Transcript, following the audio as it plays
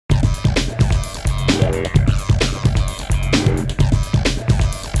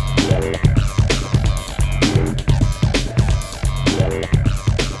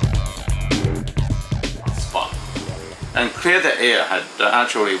clear the air,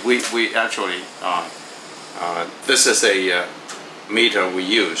 actually, we actually, this is a meter we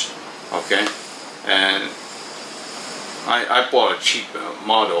use, okay? And I bought a cheap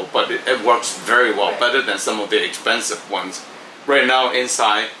model, but it works very well, better than some of the expensive ones. Right now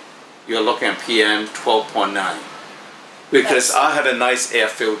inside, you're looking at PM 12.9. Because I had a nice air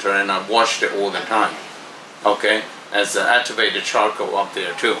filter and I washed it all the time, okay? As an activated charcoal up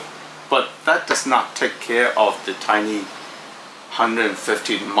there too. But that does not take care of the tiny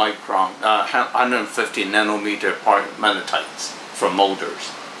 150 micron, 150 nanometer magnetites from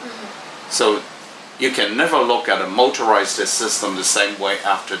motors. So you can never look at a motorized system the same way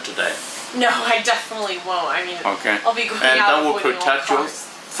after today. No, I definitely won't. I mean, okay. I'll be going and out that will protect your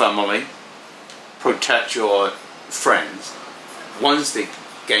family, protect your friends once they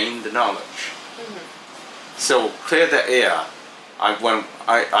gain the knowledge. So clear the air.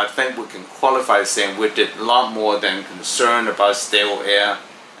 I think we can qualify saying we did a lot more than concern about stale air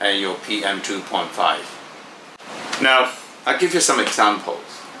and your PM 2.5. Now, I'll give you some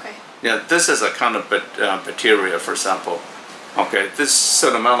examples. Okay. Yeah, this is a kind of bacteria, for example. Okay, this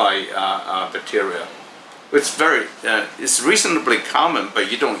Salmonella bacteria. It's reasonably common,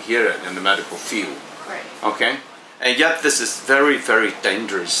 but you don't hear it in the medical field. Right. Okay, and yet this is very, very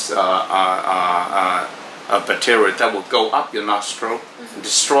dangerous bacteria that will go up your nostril, and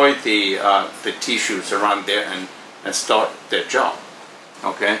destroy the tissues around there, and start their job.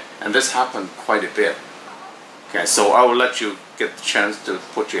 Okay, and this happened quite a bit. Okay, so I will let you get the chance to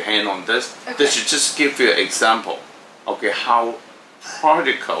put your hand on this. Okay. This should just give you an example. Okay, how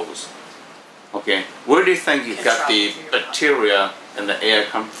particles. Okay, where do you think you got the bacteria in the air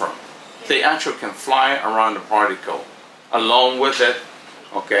come from? They actually can fly around the particle, along with it,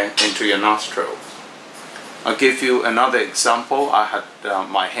 okay, into your nostrils. I'll give you another example. I had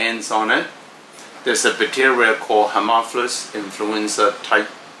my hands on it. There's a bacteria called Haemophilus influenza type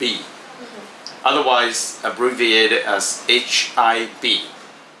B, otherwise abbreviated as HIB.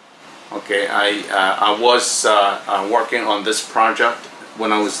 Okay, I was working on this project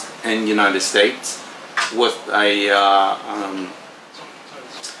when I was in the United States with a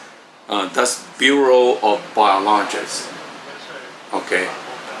that's Bureau of Biologics. Okay.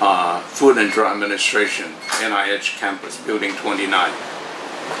 Food and Drug Administration, NIH campus, Building 29.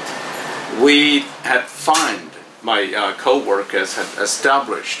 We had my co-workers had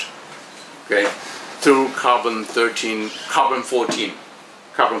established, okay, through carbon 14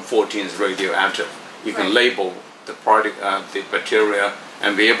 is radioactive. You can label the bacteria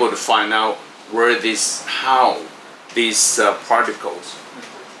and be able to find out how these particles,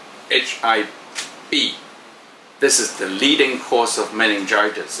 HIB, this is the leading cause of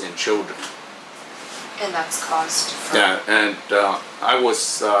meningitis in children. And that's caused from... Yeah, and I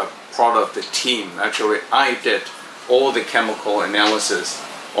was part of the team. Actually, I did all the chemical analysis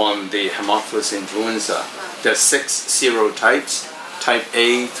on the Haemophilus influenza. There are 6 serotypes, type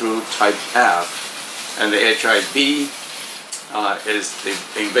A through type F, and the HIB is the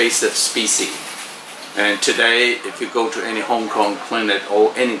invasive species. And today, if you go to any Hong Kong clinic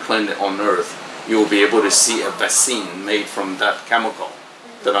or any clinic on earth, you will be able to see a vaccine made from that chemical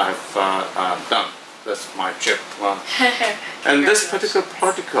that I have done. That's my chip. And this particular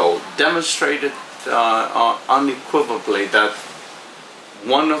particle demonstrated unequivocally that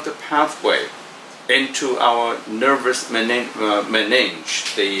one of the pathway into our nervous meninge,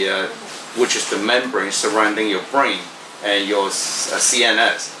 which is the membrane surrounding your brain and your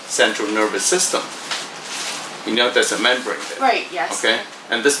CNS, central nervous system. You know there's a membrane there. Right, yes. Okay?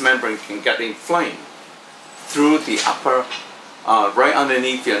 And this membrane can get inflamed through the upper, right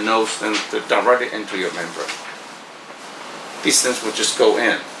underneath your nose and directly into your membrane. These things will just go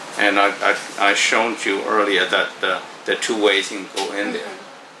in. And I showed you earlier that the 2 ways you can go in there.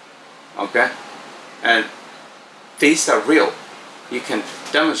 Okay? And these are real. You can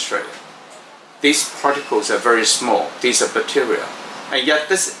demonstrate it. These particles are very small. These are bacteria. And yet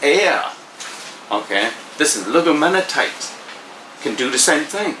this air, okay, this little magnetite can do the same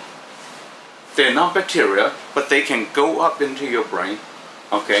thing. They're not bacteria, but they can go up into your brain,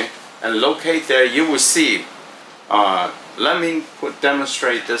 okay, and locate there. You will see. Let me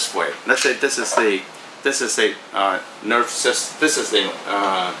demonstrate this way. Let's say this is a nerve system. This is a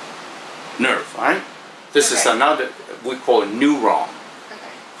nerve, right? This is another we call a neuron.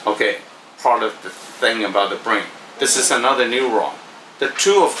 Okay, part of the thing about the brain. This is another neuron. The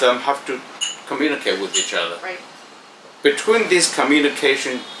 2 of them have to communicate with each other. Right. Between these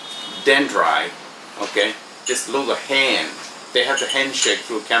communication dendrite, okay, this little hand, they have to handshake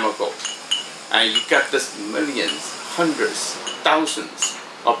through chemicals. And you get this millions, hundreds, thousands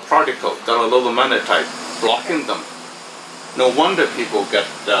of particles that are little magnetite blocking them. No wonder people get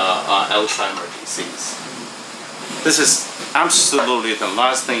Alzheimer's disease. This is absolutely the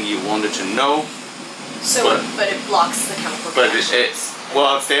last thing you wanted to know. So, but it blocks the chemical But reactions.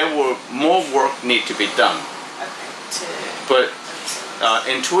 well, there will more work need to be done. Okay. But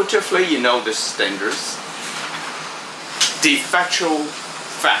intuitively, you know this is dangerous. The factual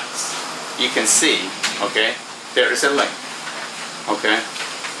facts you can see, okay, there is a link, okay,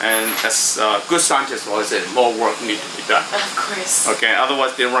 and as good scientists always say, more work needs to be done. Of course. Okay,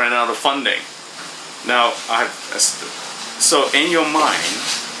 otherwise they run out of funding. Now, so in your mind,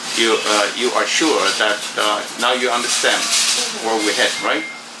 you are sure that now you understand where we head, right?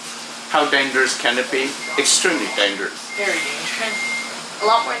 How dangerous can it be? Extremely dangerous. Very dangerous. A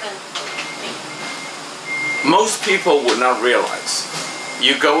lot more than me. Most people would not realize.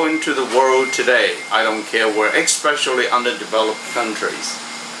 You go into the world today, I don't care where, especially underdeveloped countries,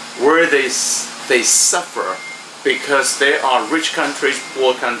 where they suffer because there are rich countries,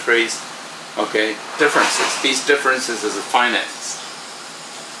 poor countries, okay, differences. These differences is finance.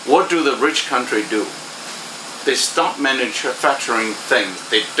 What do the rich country do? They stop manufacturing things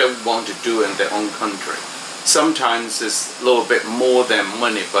they don't want to do in their own country. Sometimes it's a little bit more than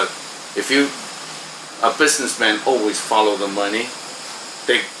money, but if a businessman always follow the money,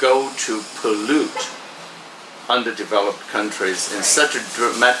 they go to pollute underdeveloped countries in such a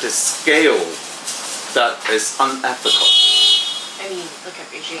dramatic scale that is unethical. I mean, look at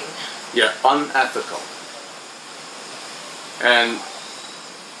Beijing. Yeah, unethical. And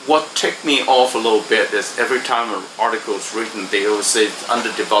what ticked me off a little bit is every time an article is written, they always say it's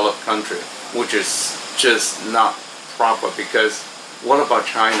underdeveloped country, which is just not proper, because what about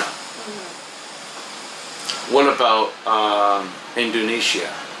China? What about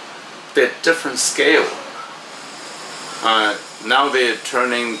Indonesia? They're different scale. Now they're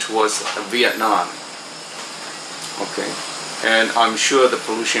turning towards Vietnam. Okay, and I'm sure the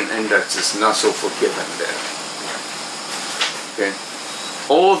pollution index is not so forgiving there. Okay,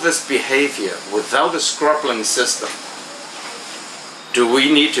 all this behavior without a scrubbing system. Do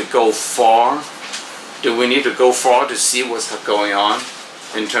we need to go far? Do we need to go far to see what's going on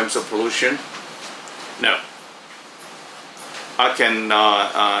in terms of pollution? No. I can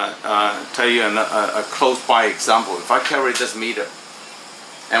tell you a close-by example. If I carry this meter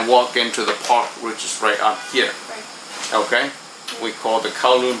and walk into the park, which is right up here, okay, we call the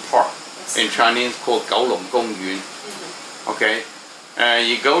Kowloon Park. In Chinese, called Kowloon Gongyun. Okay, and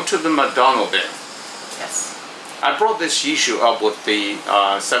you go to the McDonald's there. Yes. I brought this issue up with the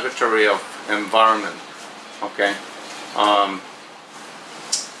Secretary of Environment, okay,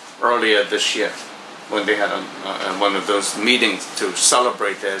 earlier this year, when they had one of those meetings to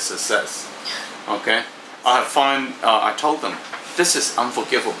celebrate their success. Okay, I told them, this is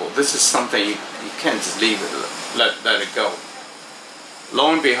unforgivable. This is something you can't just leave it, let it go.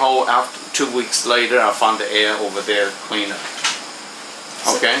 Lo and behold, after 2 weeks later, I found the air over there cleaner.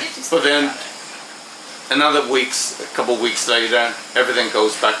 Okay, but then a couple weeks later, everything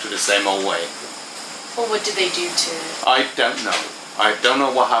goes back to the same old way. Well, what did they do to? I don't know. I don't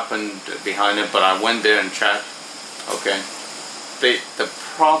know what happened behind it, but I went there and checked. Okay, the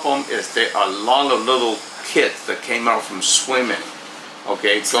problem is there are a lot of little kids that came out from swimming.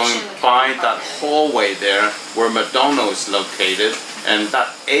 Okay, going by that hallway there where McDonald's is located, and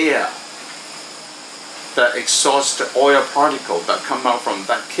that air, that exhaust oil particle that come out from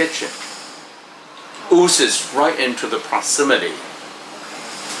that kitchen oozes right into the proximity.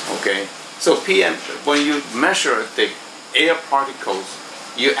 Okay, so PM, when you measure the air particles,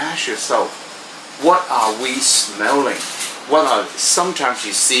 you ask yourself, what are we smelling? Sometimes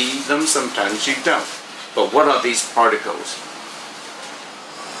you see them, sometimes you don't. But what are these particles?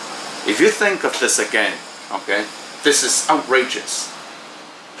 If you think of this again, okay, this is outrageous.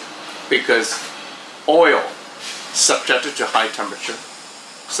 Because oil subjected to high temperature,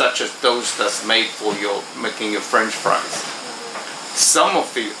 such as those that's made for making your French fries. Some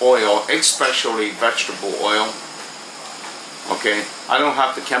of the oil, especially vegetable oil, okay, I don't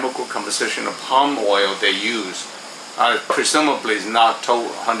have the chemical composition of palm oil they use. Presumably it's not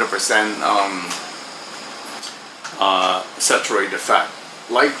 100% saturated fat.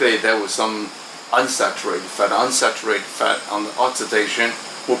 Likely there was some unsaturated fat. Unsaturated fat on the oxidation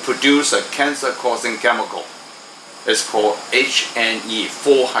will produce a cancer-causing chemical. It's called HNE,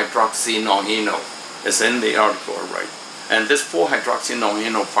 4-hydroxynonenal. It's in the article, right? And this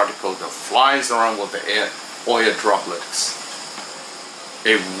 4-hydroxynonenal particle that flies around with the air, oil droplets,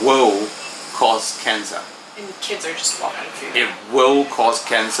 it will cause cancer. And kids are just walking through. It will cause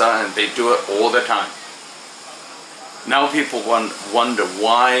cancer, and they do it all the time. Now people wonder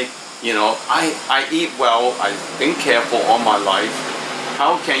why You know, I eat well, I've been careful all my life.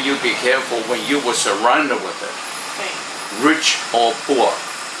 How can you be careful when you were surrounded with it? Right. Rich or poor,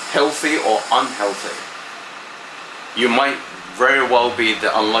 healthy or unhealthy? You might very well be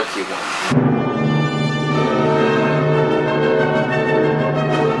the unlucky one.